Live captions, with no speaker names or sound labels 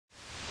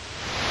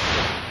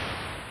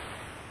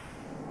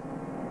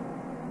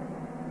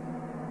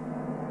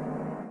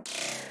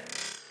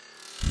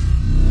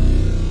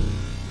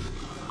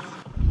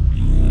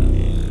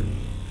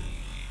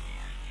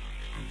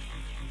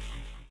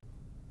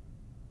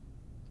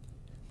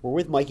We're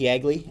with Mike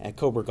Yagley at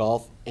Cobra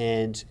Golf,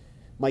 and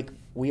Mike,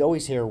 we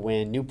always hear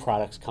when new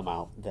products come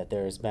out that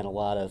there's been a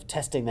lot of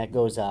testing that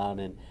goes on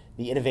and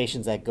the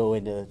innovations that go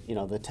into,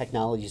 the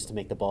technologies to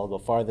make the ball go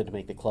farther, to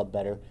make the club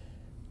better.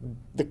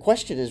 The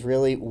question is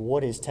really,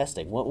 what is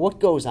testing? What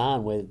goes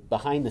on with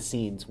behind the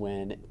scenes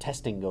when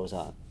testing goes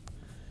on?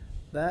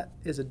 That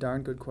is a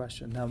darn good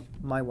question. Now,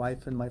 my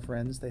wife and my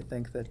friends, they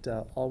think that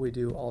all we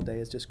do all day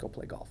is just go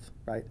play golf,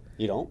 right?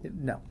 You don't?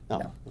 No,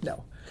 Oh.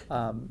 no.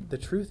 The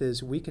truth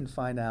is we can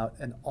find out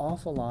an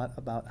awful lot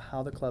about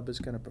how the club is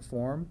going to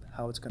perform,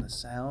 how it's going to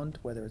sound,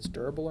 whether it's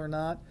durable or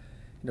not,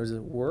 does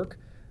it work,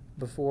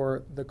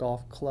 before the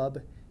golf club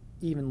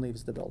even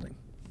leaves the building.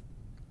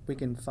 We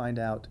can find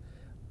out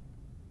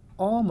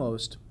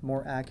almost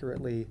more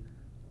accurately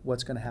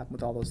what's going to happen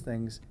with all those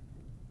things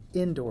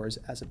indoors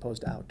as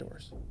opposed to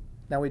outdoors.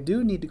 Now, we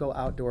do need to go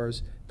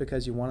outdoors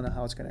because you want to know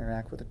how it's going to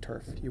interact with the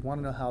turf. You want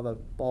to know how the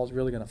ball's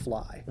really going to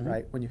fly,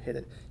 right, when you hit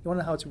it. You want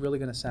to know how it's really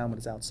going to sound when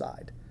it's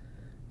outside,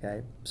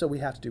 okay? So we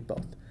have to do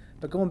both.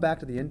 But going back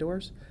to the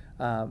indoors,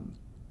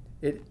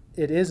 it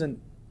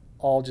isn't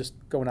all just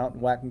going out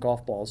and whacking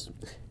golf balls.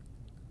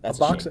 That's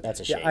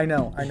a shame. Yeah, I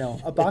know.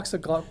 A box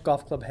of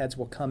golf club heads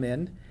will come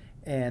in,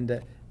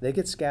 and they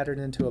get scattered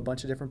into a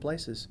bunch of different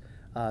places.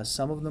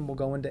 Some of them will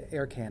go into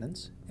air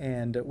cannons,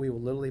 and we will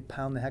literally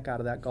pound the heck out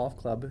of that golf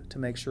club to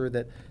make sure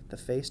that the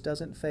face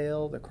doesn't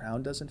fail, the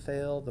crown doesn't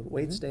fail, the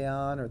weights stay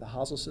on, or the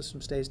hosel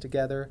system stays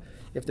together.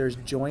 If there's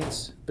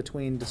joints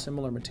between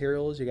dissimilar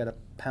materials, you got to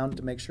pound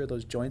to make sure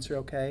those joints are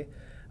okay.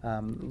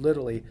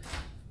 Literally,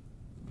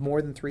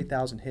 more than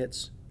 3,000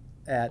 hits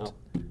at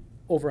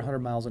over 100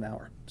 miles an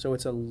hour. So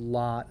it's a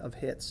lot of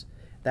hits.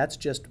 That's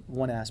just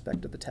one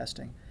aspect of the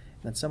testing.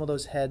 And then some of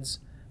those heads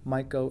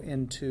might go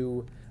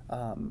into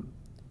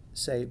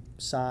say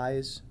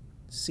size,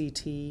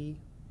 CT,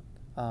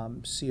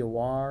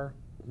 COR,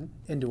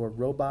 into a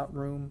robot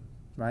room,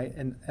 right?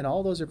 And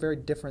all those are very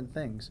different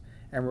things.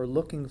 And we're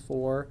looking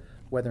for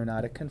whether or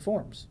not it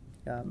conforms.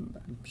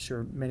 I'm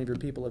sure many of your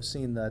people have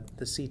seen the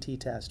CT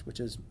test, which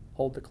is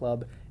hold the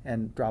club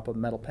and drop a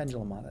metal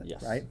pendulum on it,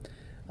 Yes. right?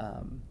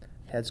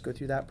 Heads go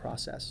through that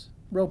process.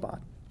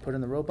 Robot. Put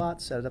in the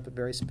robot, set it up at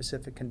very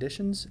specific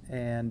conditions,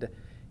 and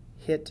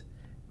hit.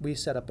 We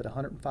set up at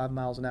 105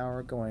 miles an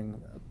hour, going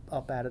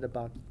up at it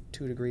about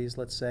 2 degrees,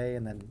 let's say,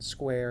 and then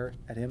square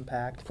at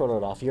impact. Put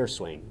it off your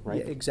swing, right?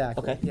 Yeah,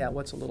 exactly. Okay. Yeah,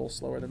 what's a little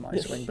slower than my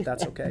swing, but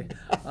that's okay.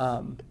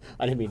 I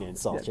didn't mean to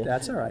insult you.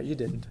 That's all right, you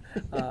didn't.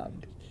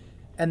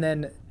 And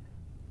then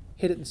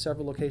hit it in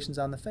several locations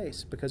on the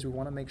face, because we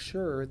want to make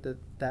sure that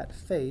that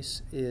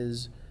face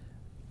is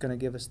going to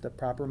give us the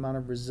proper amount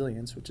of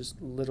resilience, which is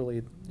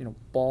literally,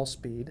 ball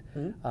speed.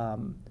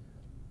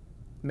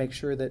 Make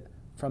sure that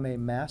from a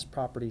mass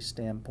property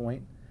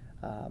standpoint,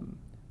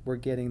 we're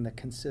getting the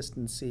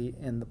consistency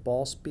in the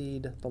ball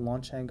speed, the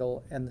launch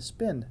angle, and the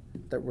spin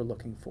that we're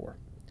looking for.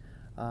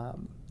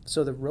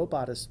 So the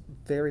robot is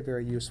very,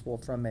 very useful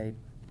from a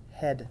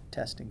head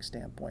testing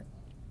standpoint.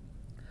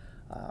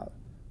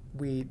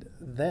 We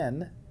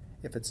then,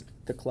 if it's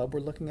the club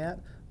we're looking at,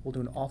 we'll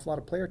do an awful lot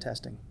of player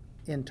testing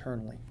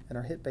internally in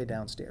our hit bay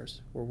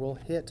downstairs, where we'll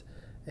hit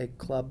a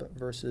club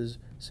versus,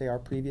 say, our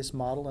previous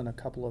model and a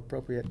couple of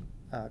appropriate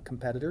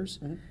competitors,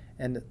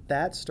 and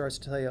that starts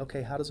to tell you,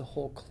 okay, how does a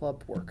whole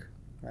club work,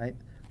 right?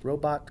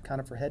 Robot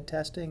kind of for head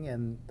testing,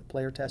 and the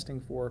player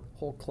testing for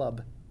whole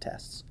club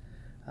tests.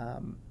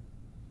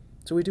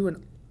 So we do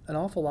an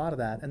awful lot of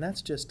that, and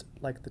that's just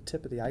like the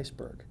tip of the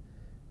iceberg.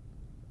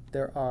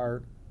 There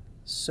are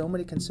so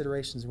many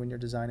considerations when you're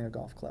designing a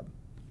golf club.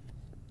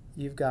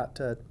 You've got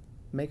to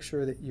make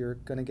sure that you're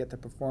going to get the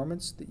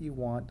performance that you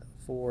want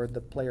for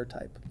the player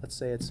type. Let's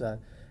say it's a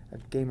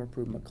game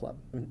improvement club,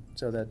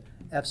 so the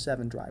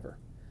F7 driver.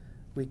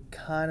 We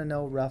kind of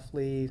know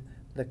roughly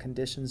the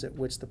conditions at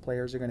which the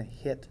players are going to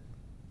hit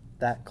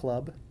that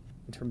club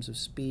in terms of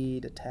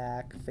speed,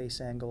 attack,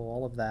 face angle,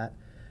 all of that.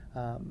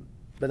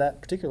 But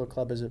that particular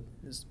club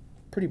is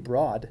pretty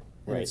broad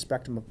in its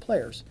spectrum of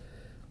players.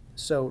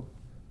 So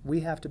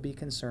we have to be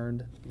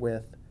concerned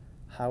with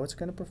how it's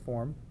going to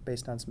perform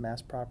based on its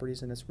mass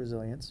properties and its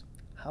resilience.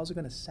 How's it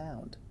going to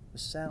sound? The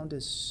sound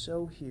is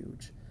so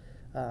huge.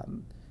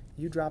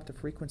 You drop the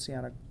frequency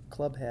on a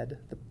club head,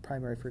 the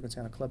primary frequency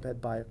on a club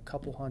head, by a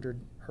couple hundred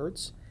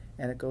hertz,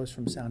 and it goes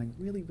from sounding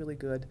really, really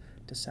good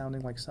to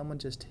sounding like someone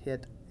just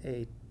hit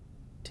a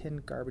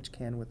tin garbage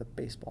can with a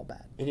baseball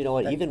bat. And you know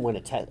what? Even when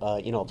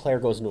a player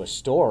goes into a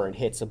store and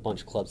hits a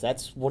bunch of clubs,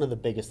 that's one of the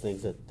biggest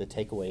things that the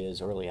takeaway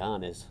is early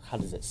on is how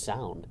does it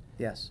sound?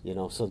 Yes.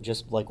 So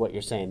just like what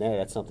you're saying there,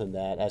 that's something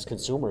that as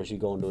consumers you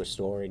go into a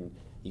store and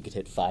you could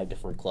hit 5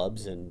 different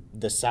clubs, and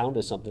the sound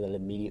is something that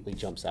immediately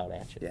jumps out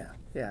at you.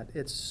 Yeah,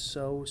 it's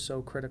so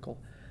critical.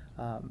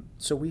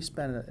 So we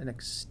spend an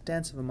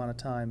extensive amount of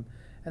time,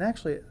 and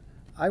actually,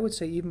 I would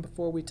say even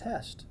before we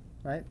test,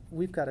 right?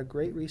 We've got a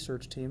great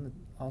research team,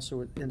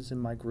 also is in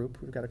my group.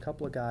 We've got a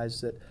couple of guys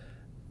that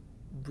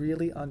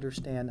really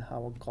understand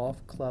how a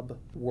golf club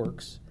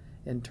works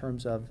in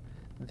terms of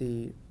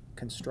the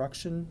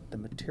construction, the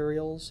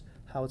materials,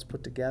 how it's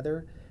put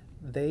together.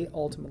 they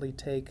ultimately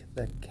take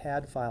the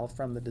CAD file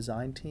from the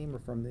design team or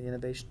from the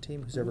innovation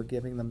team, who's ever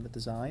giving them the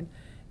design,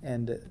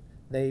 and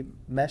they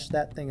mesh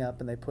that thing up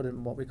and they put it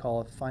in what we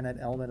call a finite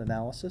element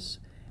analysis,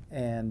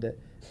 and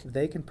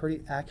they can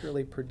pretty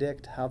accurately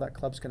predict how that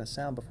club's going to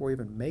sound before we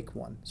even make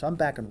one. So I'm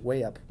backing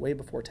way up, way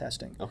before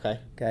testing. Okay.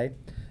 Okay?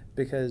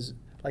 Because,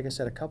 like I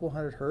said, a couple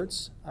hundred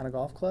hertz on a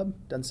golf club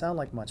doesn't sound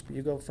like much, but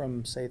you go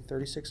from, say,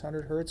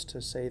 3,600 hertz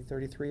to, say,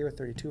 33 or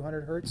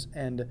 3,200 hertz,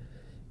 and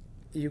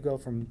you go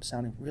from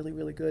sounding really,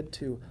 really good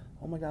to,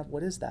 oh my God,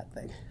 what is that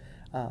thing?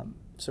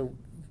 So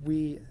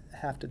we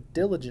have to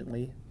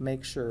diligently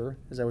make sure,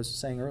 as I was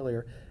saying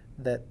earlier,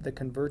 that the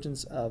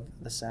convergence of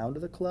the sound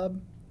of the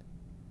club,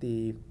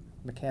 the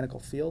mechanical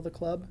feel of the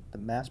club, the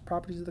mass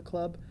properties of the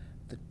club,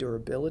 the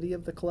durability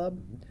of the club,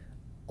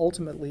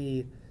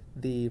 ultimately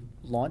the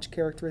launch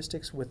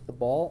characteristics with the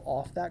ball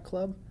off that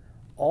club,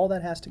 all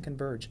that has to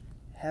converge.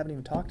 Haven't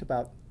even talked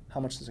about how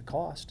much does it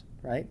cost,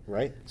 right?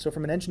 Right. So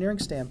from an engineering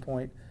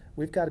standpoint,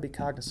 we've got to be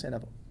cognizant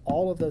of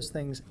all of those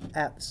things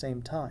at the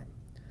same time.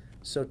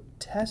 So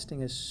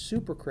testing is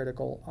super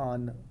critical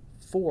on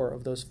 4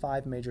 of those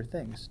 5 major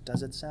things.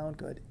 Does it sound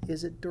good?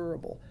 Is it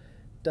durable?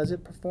 Does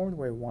it perform the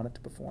way we want it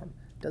to perform?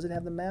 Does it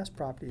have the mass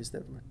properties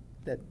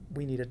that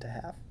we need it to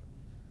have?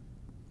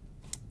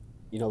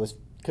 You know, this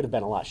could have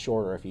been a lot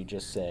shorter if you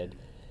just said,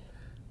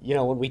 you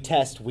know, when we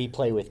test, we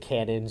play with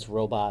cannons,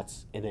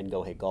 robots, and then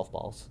go hit golf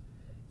balls.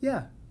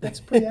 Yeah, that's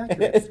pretty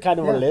accurate. It's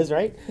kind of what it is,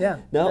 right? Yeah.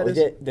 No,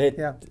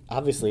 yeah.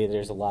 Obviously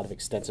there's a lot of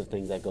extensive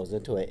things that goes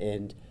into it,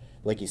 and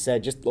like you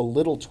said, just a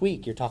little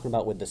tweak. You're talking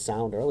about with the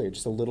sound earlier.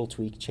 Just a little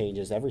tweak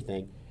changes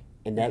everything,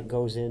 and that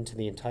goes into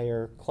the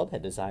entire club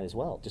head design as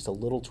well. Just a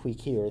little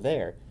tweak here or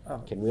there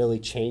can really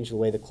change the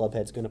way the club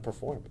head's going to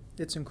perform.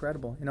 It's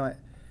incredible, you know.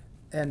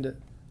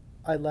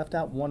 I left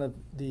out one of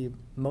the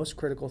most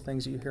critical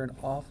things that you hear an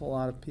awful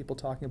lot of people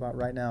talking about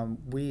right now, and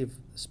we've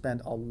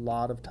spent a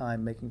lot of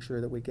time making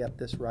sure that we get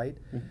this right.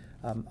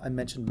 I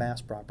mentioned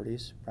mass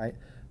properties, right?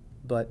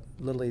 But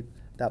literally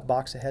that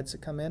box of heads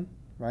that come in,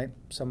 right?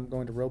 Some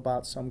going to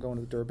robots, some going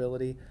to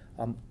durability.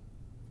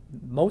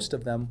 Most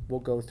of them will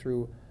go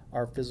through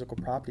our physical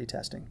property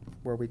testing,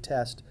 where we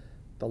test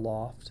the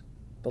loft,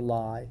 the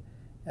lie,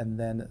 and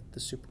then the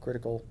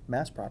supercritical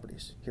mass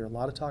properties. You hear a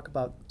lot of talk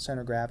about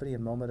center of gravity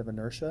and moment of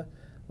inertia.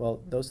 Well,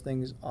 those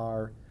things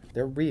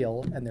they're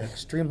real and they're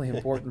extremely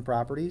important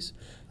properties.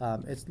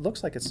 It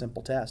looks like a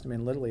simple test. I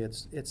mean, literally,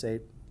 it's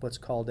what's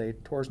called a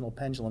torsional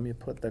pendulum. You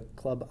put the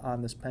club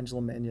on this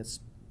pendulum and you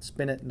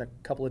spin it in a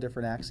couple of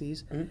different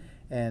axes,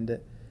 and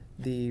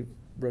the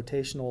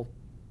rotational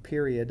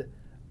period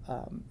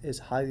is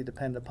highly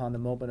dependent upon the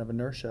moment of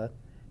inertia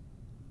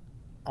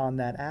on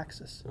that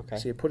axis. Okay.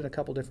 So you put in a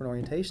couple different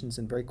orientations,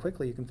 and very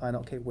quickly you can find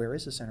out, okay, where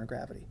is the center of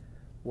gravity?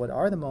 What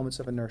are the moments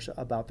of inertia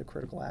about the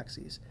critical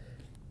axes?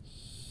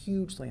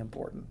 Hugely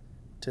important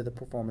to the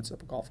performance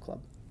of a golf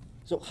club.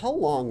 So how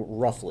long,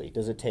 roughly,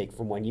 does it take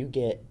from when you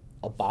get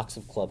a box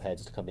of club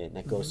heads to come in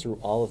that goes through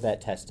all of that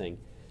testing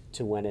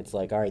to when it's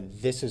like, all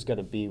right, this is going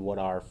to be what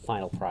our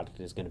final product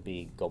is going to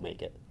be, go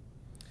make it?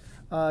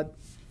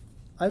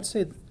 I'd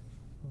say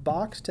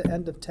box to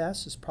end of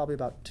test is probably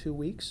about 2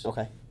 weeks.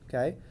 Okay.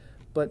 Okay.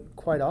 But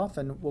quite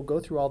often we'll go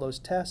through all those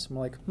tests and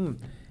we're like,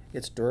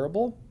 it's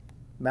durable,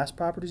 mass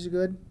properties are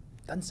good,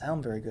 doesn't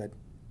sound very good.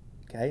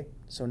 Okay,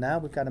 so now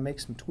we've got to make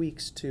some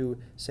tweaks to,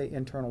 say,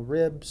 internal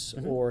ribs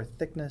or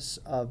thickness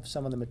of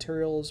some of the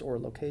materials or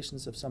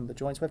locations of some of the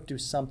joints. We have to do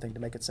something to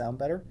make it sound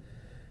better.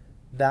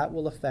 That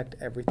will affect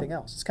everything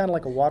else. It's kind of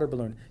like a water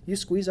balloon. You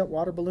squeeze that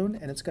water balloon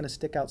and it's going to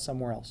stick out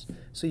somewhere else.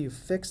 So you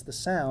fix the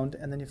sound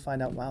and then you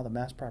find out, wow, the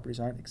mass properties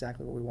aren't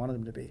exactly what we wanted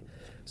them to be.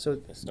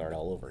 So start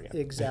all over again.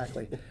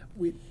 Exactly.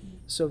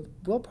 So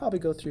we'll probably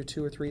go through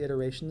 2 or 3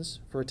 iterations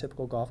for a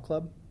typical golf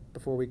club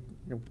before we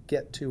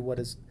get to what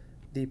is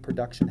the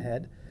production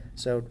head.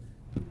 So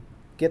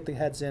get the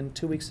heads in,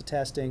 2 weeks of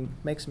testing,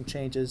 make some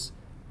changes.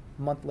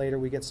 A month later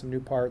we get some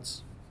new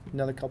parts,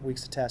 another couple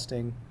weeks of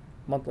testing,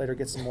 a month later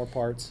get some more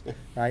parts,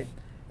 right?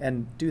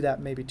 And do that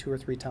maybe 2 or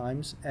 3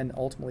 times, and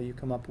ultimately you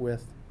come up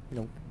with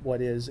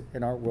what is,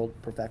 in our world,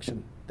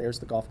 perfection. There's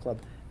the golf club.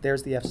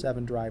 There's the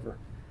F7 driver.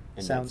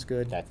 And Sounds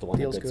good. That's the one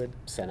feels that gets good.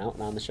 sent out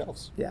and on the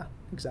shelves. Yeah,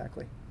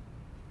 exactly.